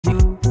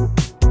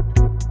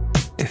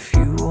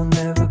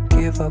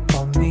up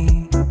on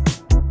me.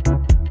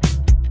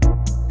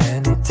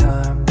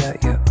 Anytime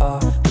that you're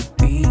off the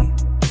beat,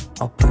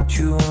 I'll put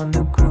you on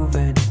the groove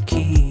and the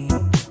key.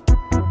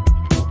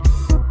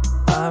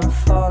 I'm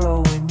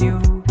following you,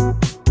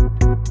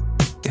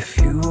 if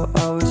you were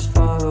always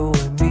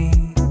following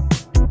me.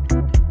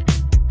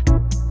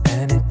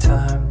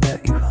 Anytime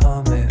that you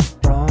hum it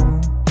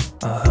wrong,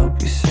 I'll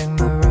help you sing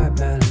the right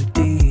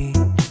melody.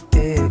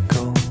 It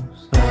goes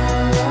la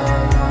la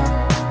la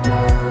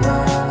la la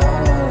la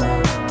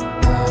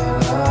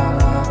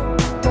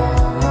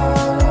la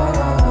la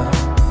la.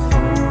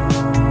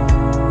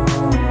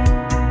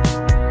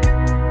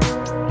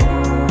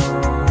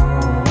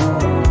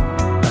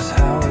 That's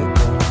how it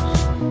goes.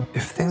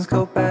 If things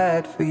go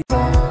bad for you, la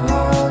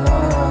la la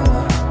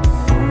la.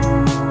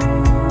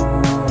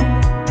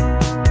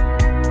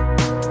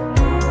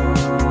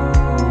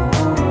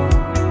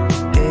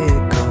 It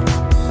goes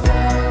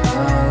la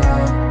la la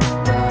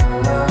la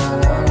la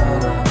la la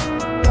la la.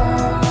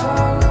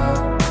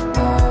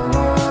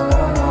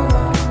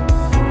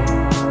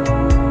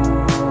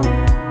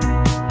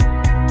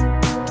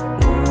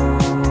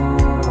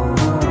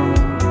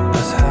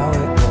 That's how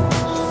it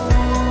goes.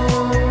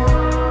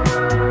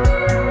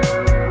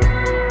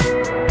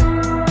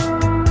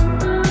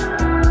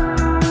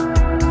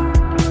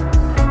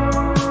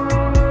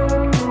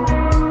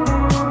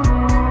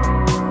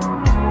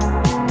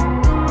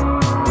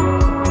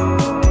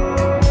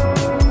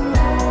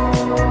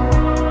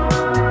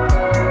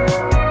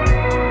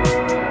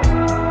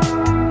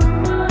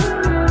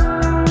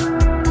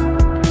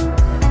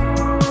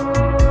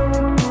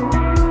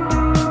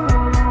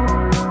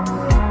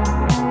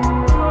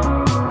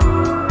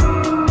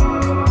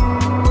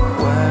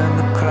 When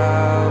the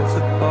clouds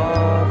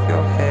above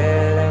your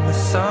head and the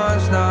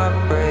sun's not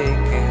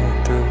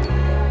breaking through,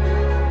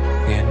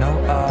 you know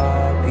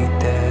I'll be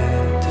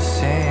there to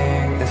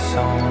sing this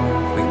song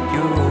for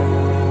you.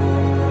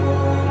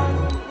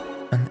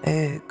 And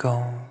it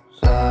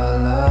goes la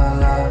la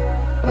la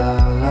la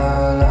la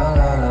la la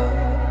la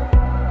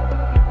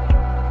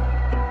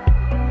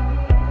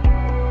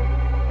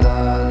la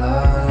la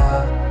la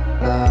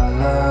la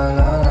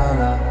la la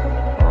la.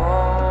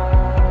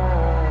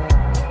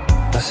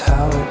 That's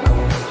how it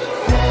goes.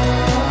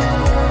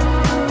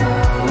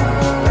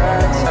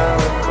 That's how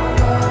it goes.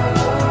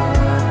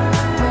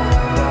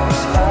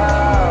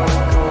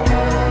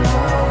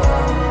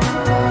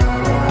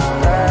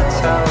 That's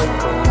how it goes. That's how it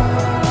goes. That's how it goes.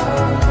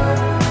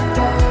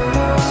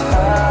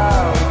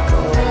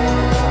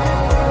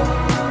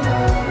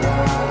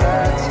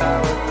 That's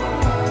how it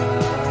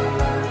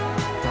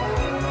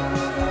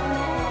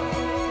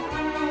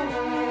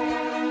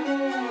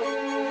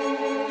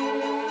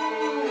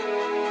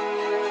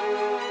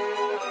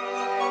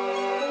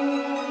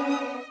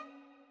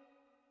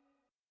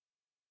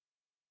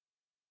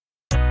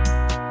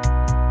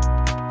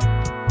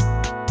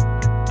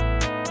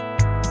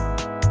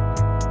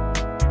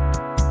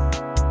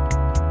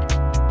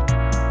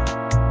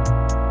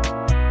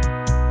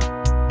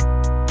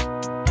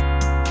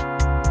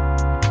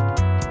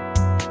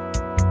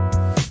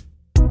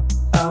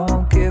I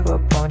won't give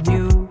up on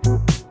you,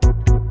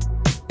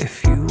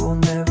 if you will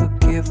never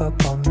give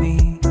up on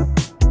me.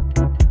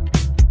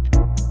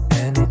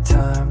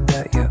 Anytime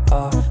that you're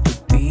off the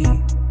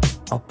beat,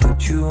 I'll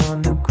put you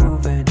on the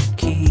groove and the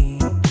key.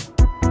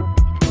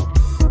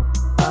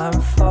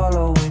 I'm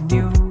following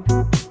you,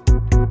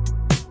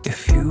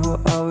 if you were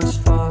always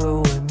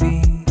following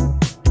me.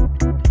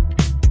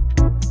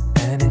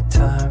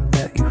 Anytime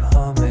that you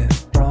hum it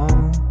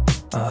wrong,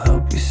 I'll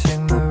help you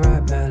sing the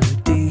right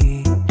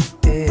melody.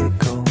 It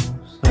goes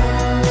la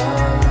la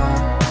la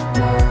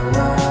la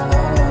la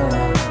la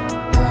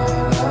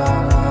la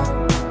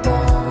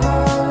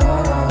la la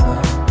la.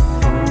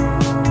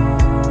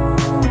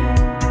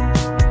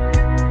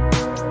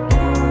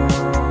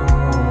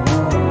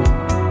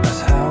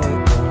 That's how it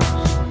goes.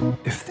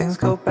 If things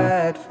go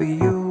bad for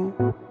you,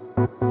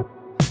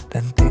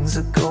 then things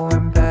are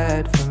going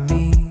bad for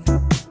me.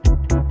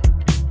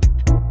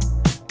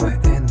 We're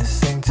in this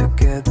thing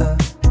together,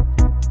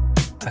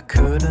 I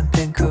couldn't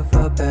think of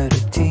a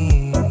better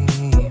team.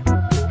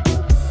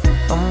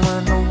 And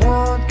when the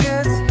world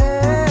gets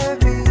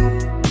heavy,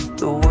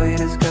 the weight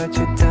has got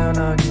you down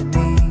on your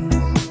knees.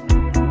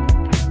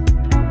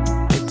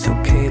 It's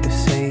okay to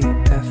say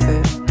F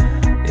it,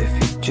 if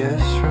you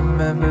just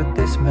remember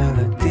this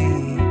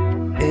melody.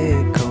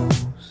 It goes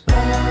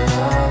la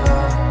la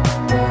la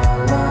la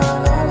la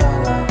la la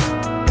la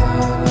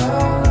la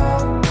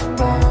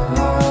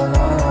la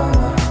la la.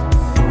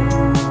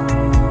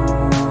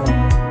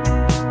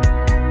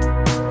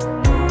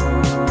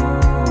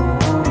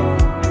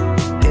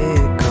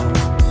 It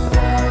goes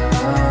la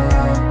la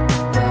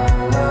la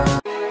la la.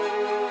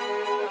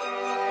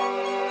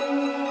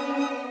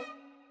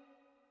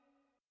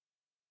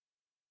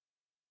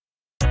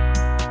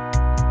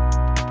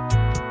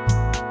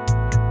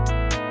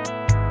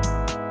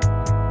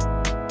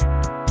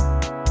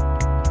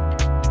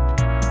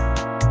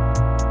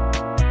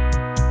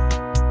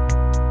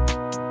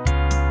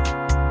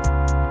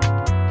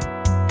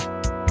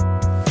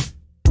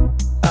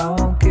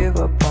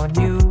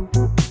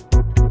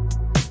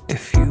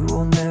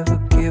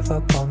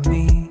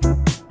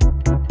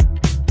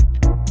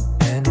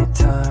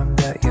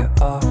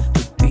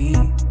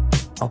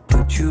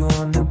 put you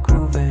on the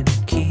groove and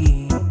the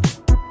key.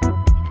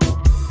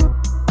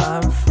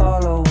 I'm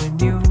following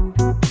you.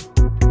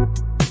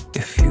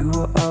 If you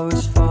were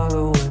always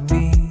following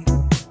me.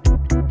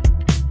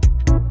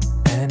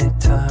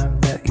 Anytime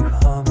that you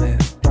hum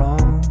it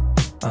wrong,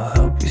 I'll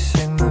help you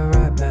sing the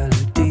right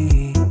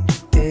melody.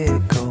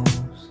 It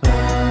goes la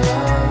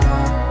la la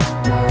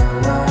la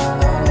la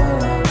la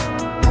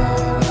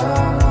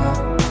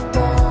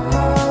la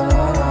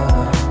la la.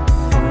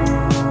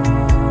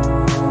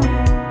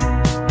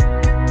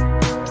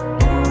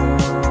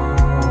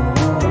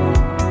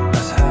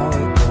 That's how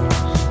it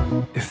goes.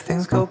 If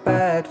things go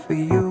bad for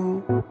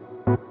you,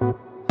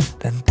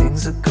 then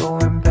things are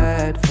going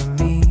bad for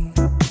me.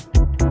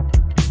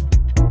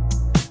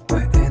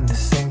 We're in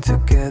this thing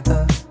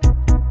together.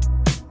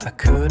 I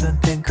couldn't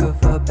think